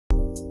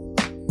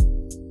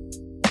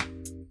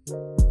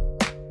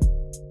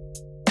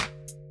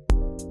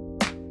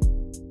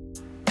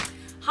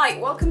Hi,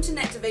 welcome to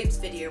Nectar Vape's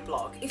video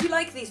blog. If you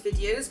like these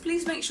videos,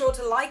 please make sure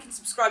to like and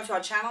subscribe to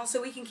our channel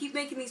so we can keep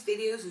making these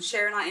videos and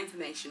sharing our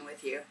information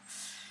with you.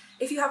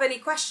 If you have any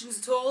questions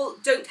at all,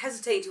 don't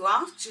hesitate to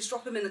ask, just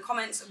drop them in the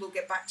comments and we'll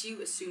get back to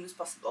you as soon as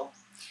possible.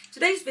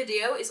 Today's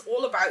video is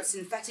all about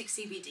synthetic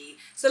CBD,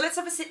 so let's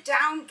have a sit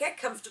down, get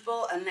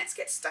comfortable and let's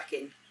get stuck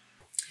in.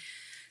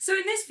 So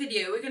in this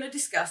video, we're going to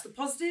discuss the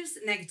positives,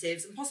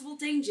 negatives and possible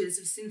dangers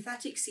of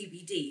synthetic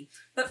CBD.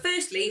 But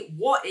firstly,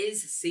 what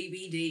is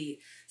CBD?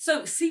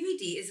 So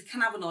CBD is a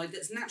cannabinoid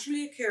that's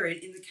naturally occurring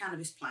in the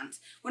cannabis plant.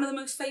 One of the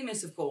most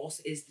famous, of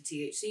course, is the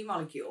THC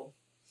molecule.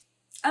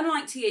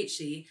 Unlike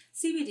THC,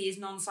 CBD is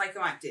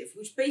non-psychoactive,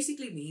 which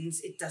basically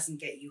means it doesn't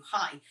get you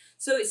high.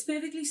 So it's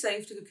perfectly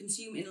safe to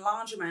consume in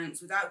large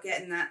amounts without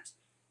getting that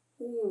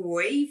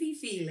wavy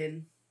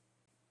feeling.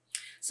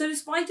 So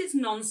despite its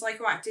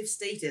non-psychoactive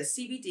status,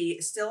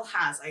 CBD still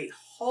has a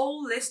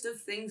whole list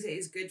of things it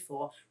is good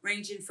for,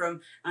 ranging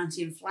from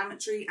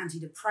anti-inflammatory,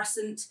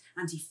 antidepressant,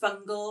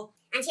 antifungal,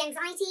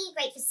 anti-anxiety,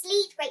 great for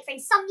sleep, great for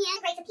insomnia,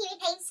 great for period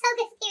pain, so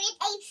good for period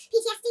pain,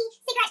 PTSD,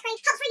 cigarette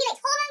smoke, helps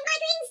regulate hormone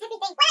migraines,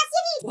 everything. What else do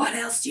you need? What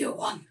else do you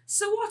want?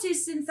 So what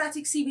is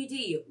synthetic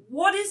CBD?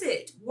 What is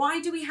it?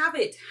 Why do we have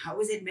it? How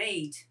is it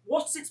made?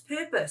 What's its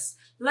purpose?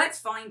 Let's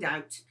find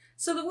out.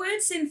 So the word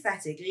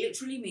synthetic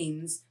literally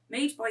means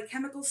made by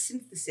chemical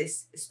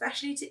synthesis,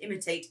 especially to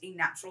imitate a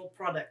natural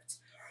product.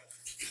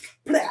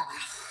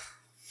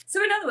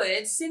 So in other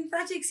words,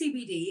 synthetic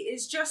CBD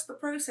is just the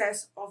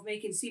process of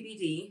making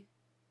CBD,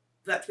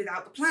 but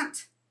without the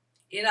plant,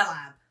 in a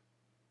lab.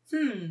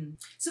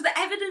 So the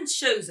evidence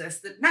shows us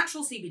that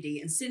natural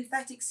CBD and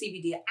synthetic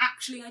CBD are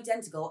actually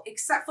identical,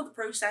 except for the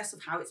process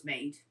of how it's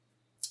made.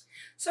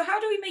 So how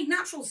do we make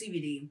natural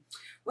CBD?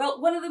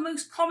 Well, one of the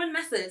most common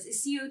methods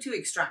is CO2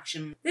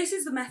 extraction. This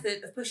is the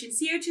method of pushing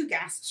CO2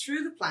 gas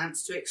through the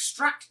plants to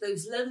extract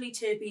those lovely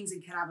terpenes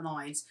and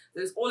cannabinoids,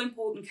 those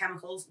all-important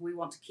chemicals we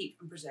want to keep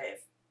and preserve.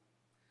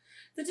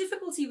 The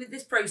difficulty with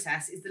this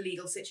process is the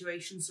legal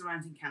situation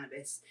surrounding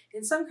cannabis.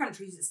 In some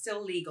countries it's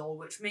still legal,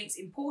 which makes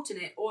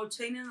importing it or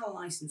obtaining a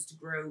license to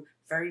grow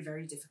very,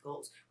 very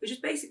difficult, which has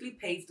basically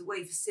paved the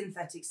way for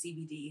synthetic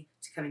CBD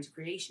to come into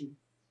creation.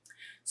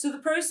 So the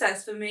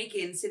process for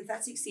making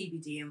synthetic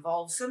CBD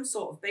involves some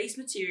sort of base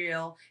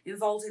material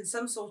involved in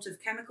some sort of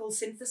chemical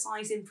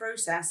synthesizing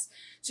process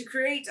to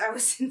create our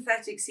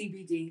synthetic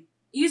CBD.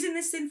 Using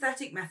this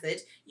synthetic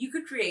method, you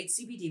could create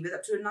CBD with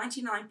up to a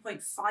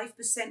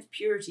 99.5%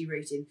 purity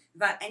rating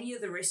without any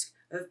other risk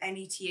of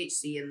any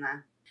THC in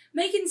there.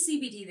 Making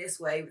CBD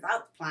this way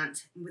without the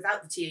plant and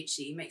without the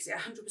THC makes it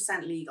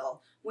 100%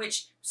 legal,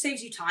 which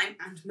saves you time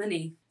and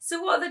money.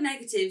 So what are the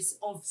negatives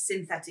of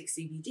synthetic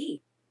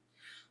CBD?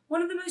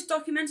 One of the most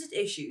documented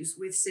issues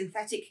with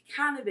synthetic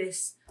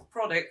cannabis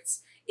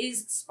products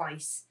is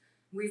spice.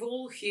 We've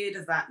all heard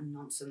of that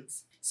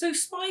nonsense. So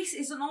spice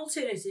is an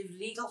alternative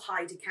legal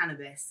high to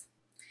cannabis.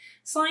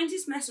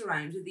 Scientists mess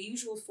around with the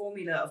usual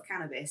formula of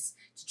cannabis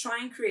to try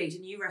and create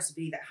a new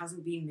recipe that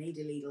hasn't been made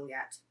illegal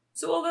yet.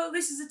 So although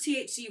this is a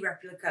THC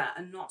replica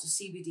and not a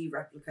CBD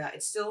replica,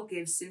 it still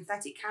gives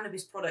synthetic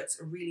cannabis products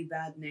a really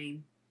bad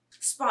name.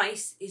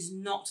 Spice is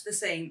not the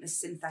same as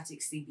synthetic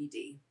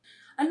CBD.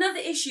 Another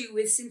issue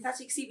with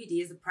synthetic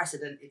CBD is the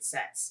precedent it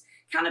sets.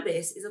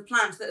 Cannabis is a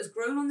plant that has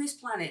grown on this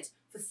planet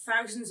for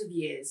thousands of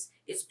years.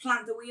 It's a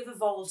plant that we have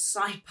evolved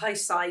side by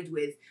side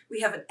with.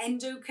 We have an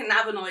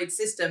endocannabinoid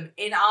system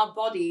in our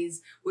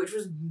bodies which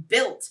was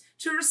built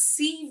to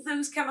receive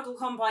those chemical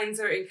compounds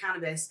that are in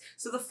cannabis.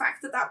 So the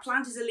fact that that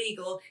plant is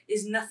illegal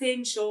is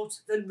nothing short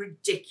than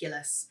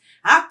ridiculous.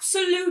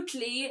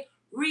 Absolutely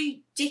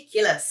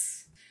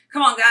ridiculous.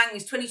 Come on gang,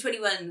 it's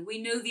 2021.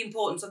 We know the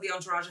importance of the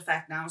entourage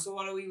effect now, so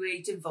what are we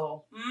waiting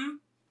for?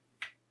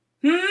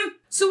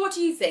 So what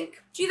do you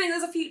think? Do you think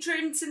there's a future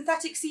in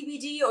synthetic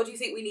CBD, or do you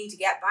think we need to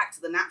get back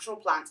to the natural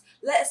plant?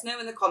 Let us know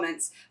in the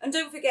comments. And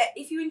don't forget,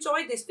 if you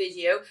enjoyed this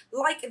video,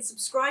 like and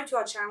subscribe to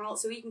our channel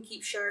so we can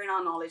keep sharing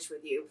our knowledge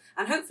with you.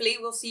 And hopefully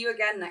we'll see you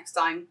again next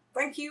time.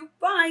 Thank you,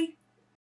 bye!